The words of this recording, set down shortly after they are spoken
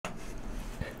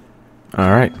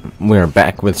Alright, we're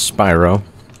back with Spyro.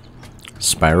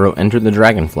 Spyro entered the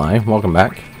Dragonfly. Welcome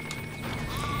back.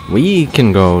 We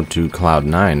can go to Cloud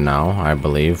 9 now, I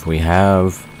believe. We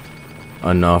have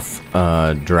enough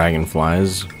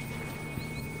Dragonflies.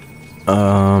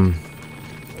 I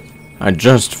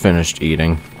just finished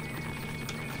eating.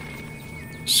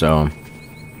 So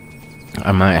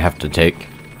I might have to take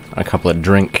a couple of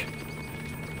drink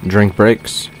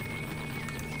breaks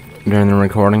during the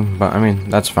recording, but I mean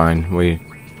that's fine.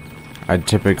 I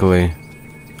typically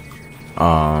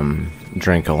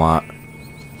drink a lot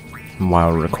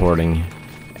while recording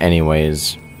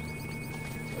anyways.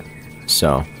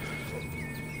 So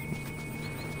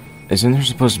isn't there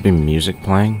supposed to be music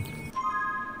playing?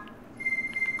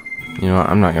 You know what,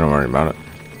 I'm not gonna worry about it.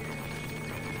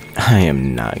 I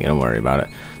am not gonna worry about it.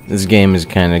 This game is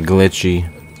kinda glitchy.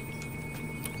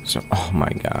 So oh my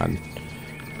god.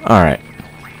 Alright.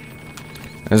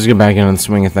 Let's get back into the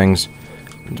swing of things.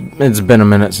 It's been a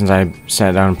minute since I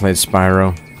sat down and played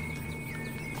Spyro.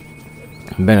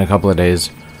 It's been a couple of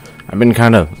days. I've been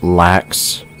kind of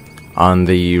lax on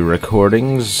the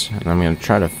recordings, and I'm going to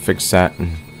try to fix that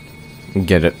and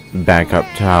get it back up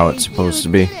to how it's supposed to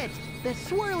be. The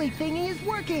swirly thingy is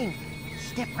working.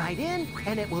 Step right in,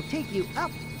 and it will take you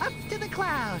up to the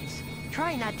clouds.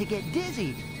 Try not to get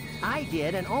dizzy. I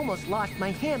did and almost lost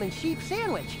my ham and sheep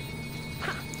sandwich.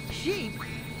 Ha, sheep?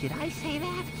 Did I say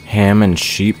that? Ham and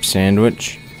sheep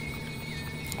sandwich?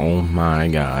 Oh my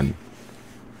god.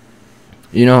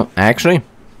 You know, actually,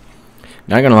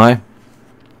 not gonna lie,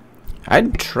 I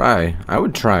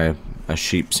would try a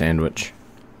sheep sandwich.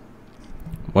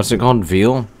 What's it called?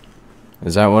 Veal?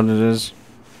 Is that what it is?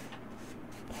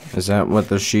 Is that what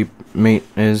the sheep meat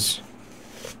is?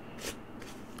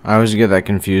 I always get that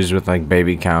confused with like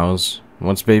baby cows.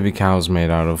 What's baby cows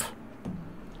made out of?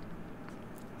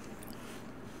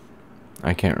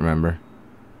 I can't remember.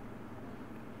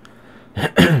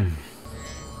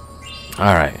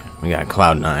 Alright, we got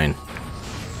Cloud 9.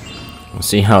 We'll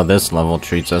see how this level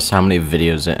treats us, how many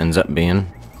videos it ends up being.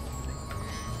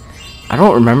 I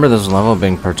don't remember this level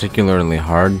being particularly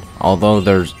hard, although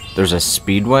there's a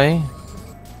speedway.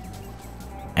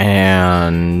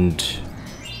 And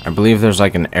I believe there's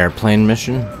like an airplane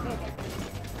mission.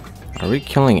 Are we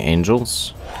killing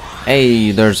angels?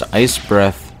 Hey, there's ice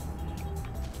breath.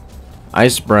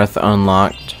 Ice breath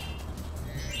unlocked.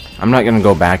 I'm not gonna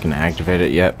go back and activate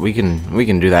it yet. We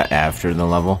can do that after the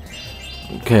level,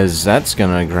 because that's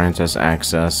gonna grant us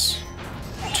access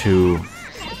to.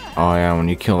 Oh yeah, when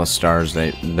you kill the stars,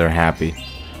 they're happy.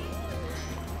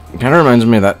 It kind of reminds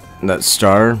me of that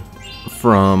star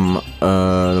from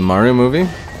the Mario movie.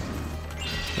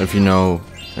 If you know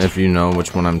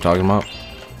which one I'm talking about.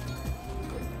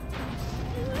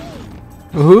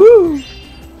 Woohoo!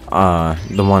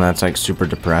 The one that's like super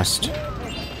depressed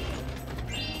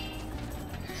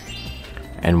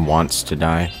and wants to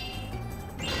die.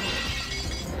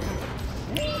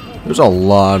 There's a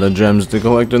lot of gems to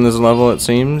collect in this level, it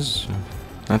seems.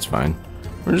 That's fine.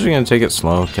 We're just gonna take it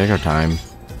slow, take our time.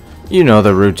 You know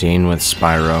the routine with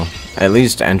Spyro. At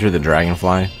least enter the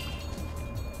Dragonfly.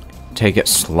 Take it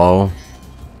slow.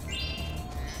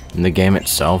 And the game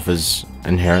itself is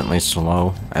inherently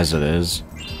slow as it is.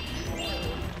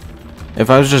 If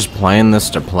I was just playing this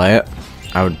to play it,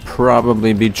 I would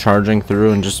probably be charging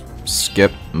through and just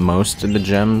skip most of the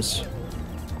gems.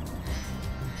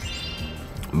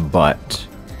 But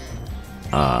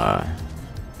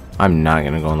I'm not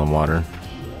gonna go in the water.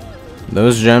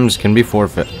 Those gems can be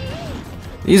forfeit.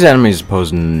 These enemies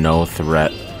pose no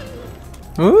threat.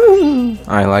 Ooh,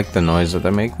 I like the noise that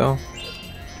they make though.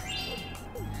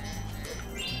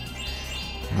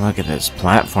 Look at this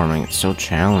platforming, it's so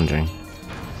challenging.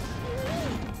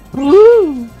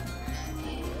 Woo!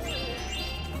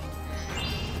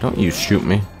 Don't you shoot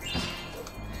me.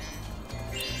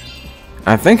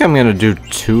 I think I'm gonna do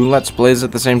 2 Let's Plays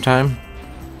at the same time,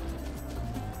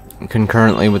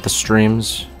 concurrently with the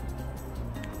streams.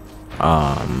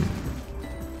 I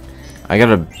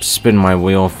gotta spin my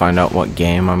wheel, find out what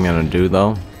game I'm gonna do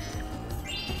though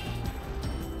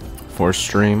for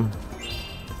stream.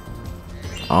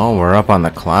 Oh, we're up on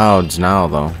the clouds now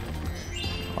though.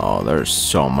 Oh, there's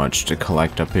so much to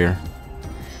collect up here.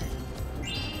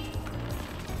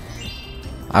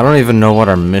 I don't even know what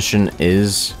our mission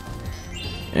is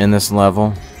in this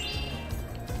level.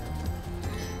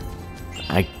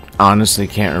 I honestly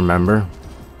can't remember.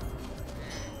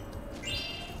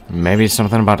 Maybe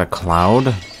something about a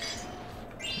cloud?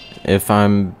 If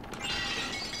I'm...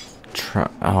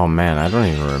 Oh man, I don't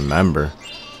even remember.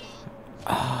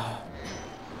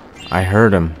 I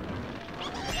heard him.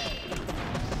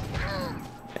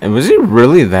 And was he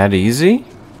really that easy?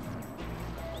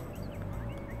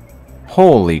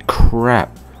 Holy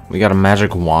crap. We got a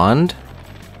magic wand?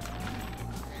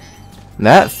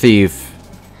 That thief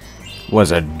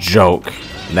was a joke.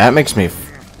 That makes me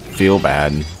feel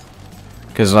bad.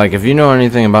 Because, like, if you know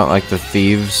anything about, like, the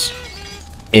thieves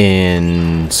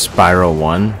in Spyro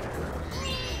 1.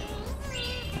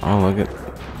 Oh, look at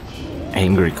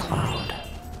Angry Cloud.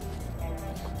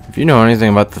 If you know anything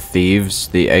about the thieves,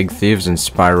 the egg thieves in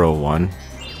Spyro 1.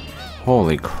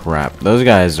 Holy crap. Those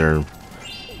guys are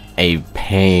a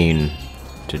pain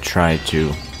to try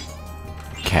to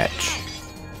catch.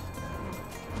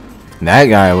 That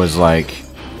guy was like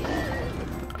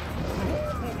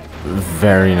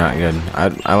very not good.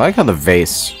 I like how the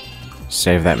vase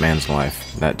saved that man's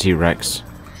life. That T-Rex.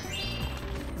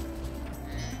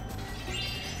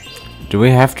 Do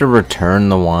we have to return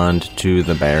the wand to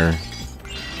the bear?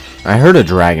 I heard a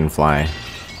dragonfly.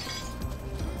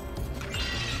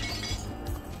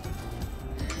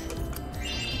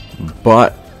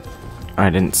 But I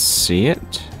didn't see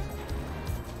it.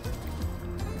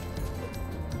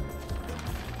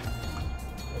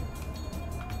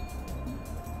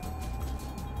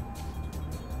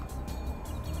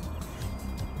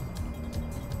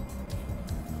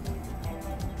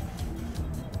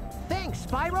 Thanks,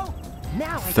 Spyro.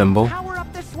 Now I Thimble. can power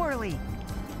up the swirly.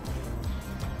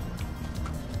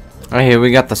 Oh, here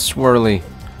we got the swirly.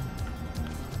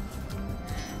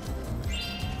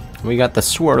 We got the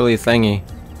swirly thingy.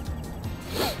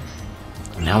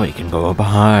 Now we can go up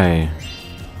high.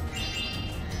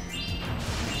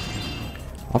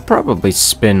 I'll probably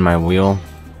spin my wheel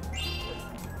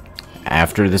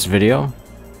after this video.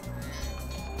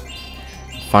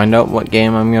 Find out what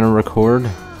game I'm gonna record.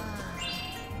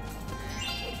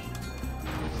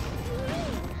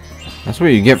 That's what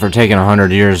you get for taking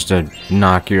 100 years to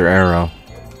knock your arrow.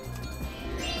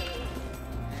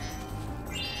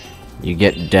 You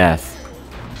get death.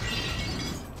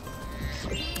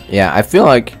 Yeah, I feel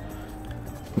like...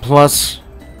 Plus...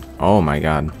 Oh my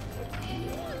god.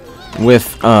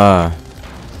 With,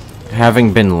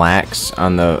 having been lax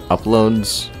on the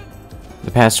uploads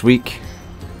the past week,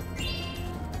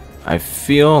 I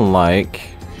feel like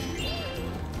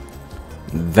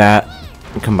that,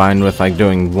 combined with, like,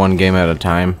 doing one game at a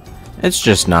time, it's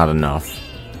just not enough.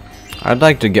 I'd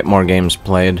like to get more games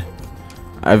played.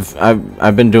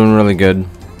 I've been doing really good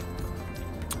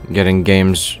getting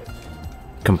games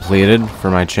completed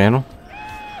for my channel.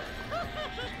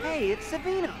 Hey, it's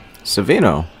Savino.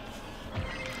 Savino.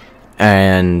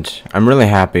 And I'm really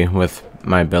happy with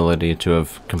my ability to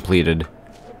have completed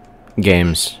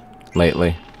games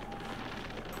lately.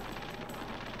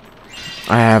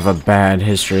 I have a bad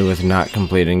history with not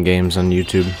completing games on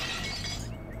YouTube.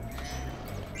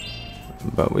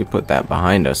 But we put that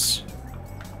behind us.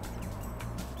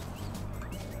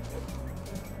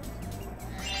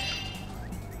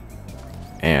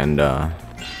 And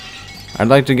I'd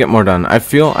like to get more done. I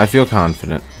feel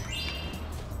confident.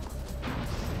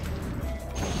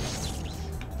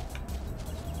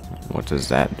 What does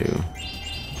that do?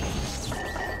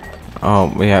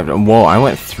 Oh, we have... Whoa, I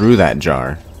went through that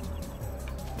jar.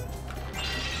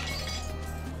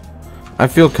 I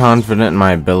feel confident in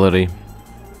my ability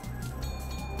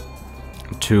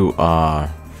to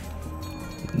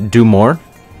do more.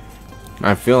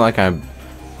 I feel like I'm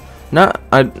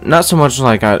not so much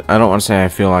like I don't want to say I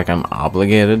feel like I'm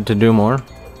obligated to do more.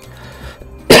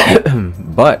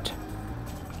 But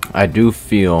I do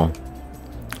feel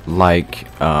like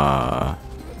I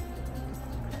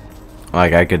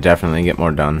could definitely get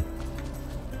more done.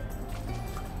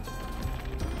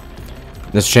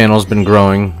 This channel's been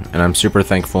growing and I'm super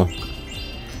thankful.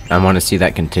 I want to see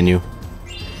that continue.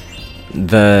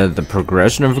 The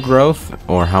progression of growth,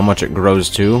 or how much it grows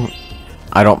to,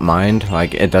 I don't mind.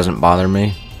 Like, it doesn't bother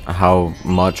me how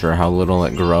much or how little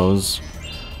it grows.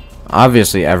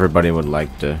 Obviously everybody would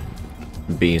like to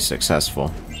be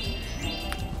successful,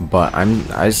 but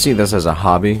I see this as a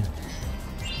hobby,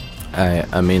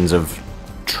 a means of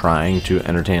trying to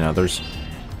entertain others.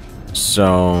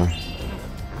 So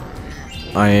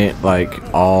I ain't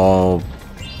like all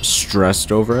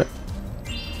stressed over it.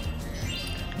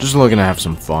 Just looking to have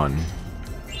some fun.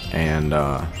 And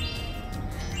I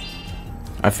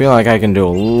feel like I can do a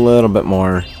little bit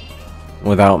more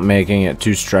without making it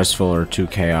too stressful or too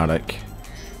chaotic.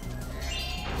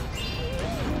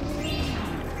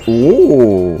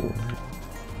 Ooh,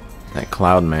 that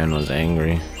cloud man was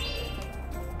angry.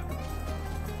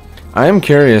 I am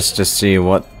curious to see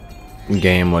what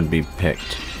game would be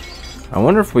picked. I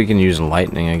wonder if we can use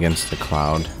lightning against the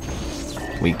cloud.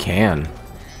 We can.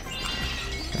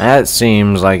 That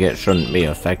seems like it shouldn't be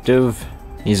effective.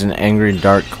 He's an angry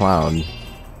dark cloud.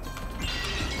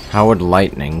 How would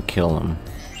lightning kill him?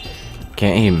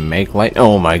 Can't he make light?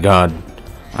 Oh my god.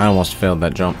 I almost failed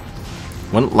that jump.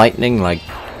 Wouldn't lightning, like...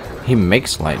 He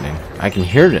makes lightning. I can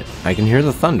hear it. I can hear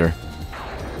the thunder.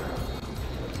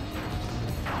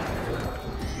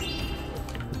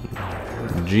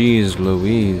 Jeez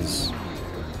Louise.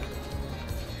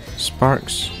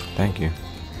 Sparks. Thank you.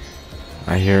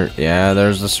 I hear... Yeah,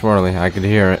 there's the swirly. I could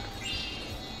hear it.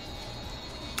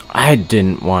 I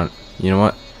didn't want... You know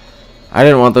what? I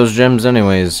didn't want those gems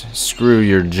anyways. Screw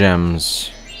your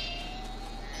gems.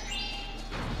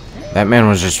 That man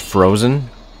was just frozen.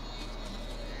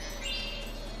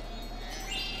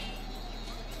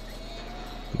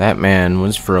 That man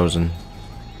was frozen.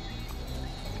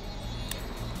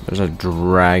 There's a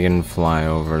dragonfly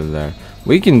over there.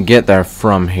 We can get there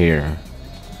from here.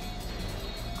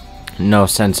 No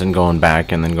sense in going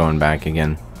back and then going back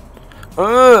again.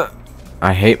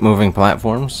 I hate moving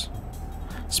platforms,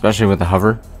 especially with the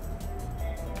hover.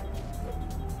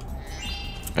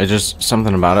 It's just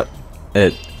something about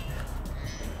it.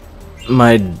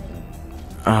 My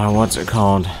what's it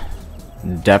called?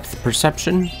 Depth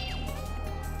perception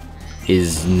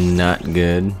is not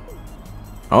good.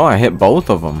 Oh, I hit both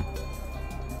of them.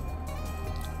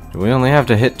 Do we only have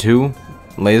to hit 2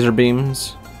 laser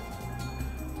beams?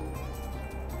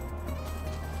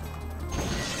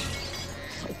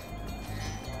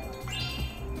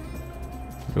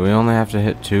 Do we only have to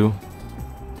hit 2?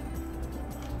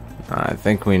 I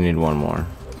think we need 1 more.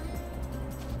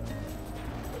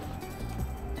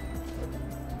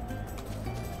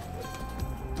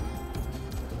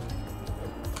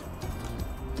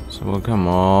 So we'll come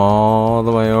all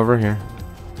the way over here.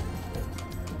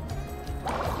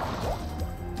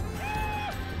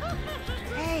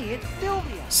 Hey, it's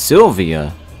Sylvia.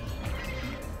 Sylvia?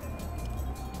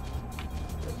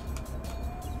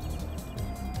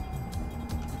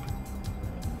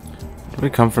 Did we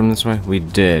come from this way? We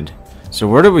did. So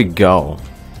where did we go?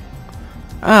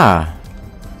 Ah.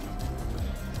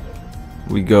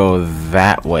 We go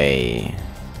that way.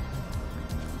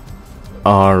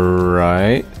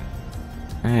 Alright.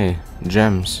 Hey,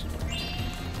 gems.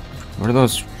 What are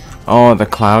those? Oh, the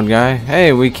cloud guy?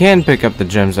 Hey, we can pick up the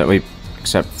gems that we...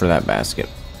 Except for that basket.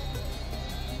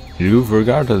 You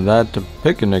forgot that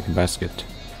picnic basket.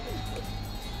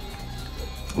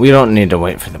 We don't need to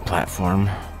wait for the platform.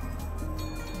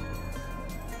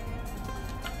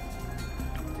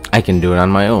 I can do it on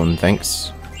my own,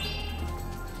 thanks.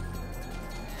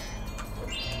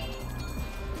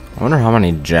 I wonder how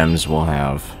many gems we'll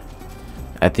have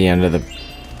at the end of the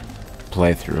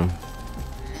playthrough.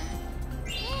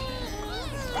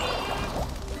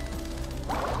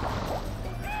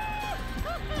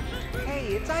 Hey,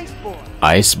 it's Ice Boy.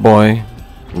 Ice Boy?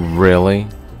 Really?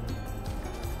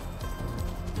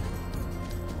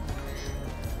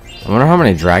 I wonder how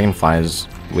many dragonflies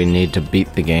we need to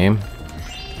beat the game.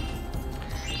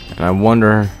 And I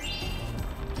wonder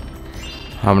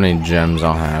how many gems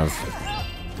I'll have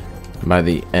by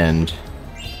the end.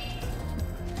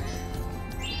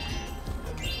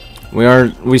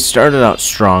 We started out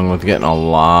strong with getting a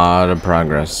lot of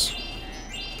progress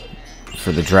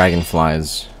for the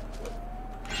dragonflies.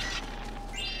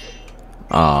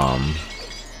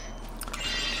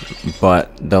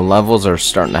 But the levels are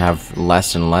starting to have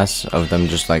less and less of them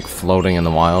just like floating in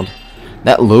the wild.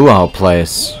 That luau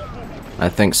place, I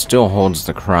think, still holds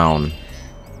the crown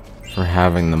for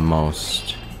having the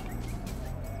most.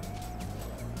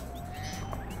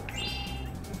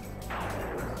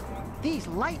 These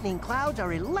lightning clouds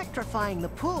are electrifying the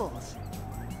pools.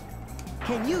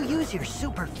 Can you use your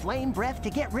super flame breath to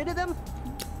get rid of them?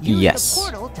 Use Yes. the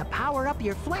portal to power up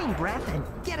your flame breath and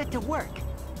get it to work.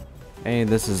 Hey,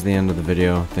 this is the end of the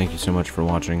video. Thank you so much for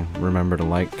watching. Remember to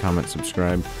like, comment,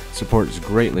 subscribe. Support is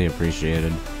greatly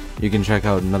appreciated. You can check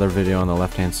out another video on the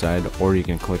left hand side, or you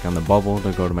can click on the bubble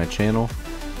to go to my channel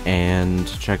and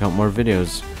check out more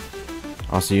videos.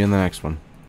 I'll see you in the next one.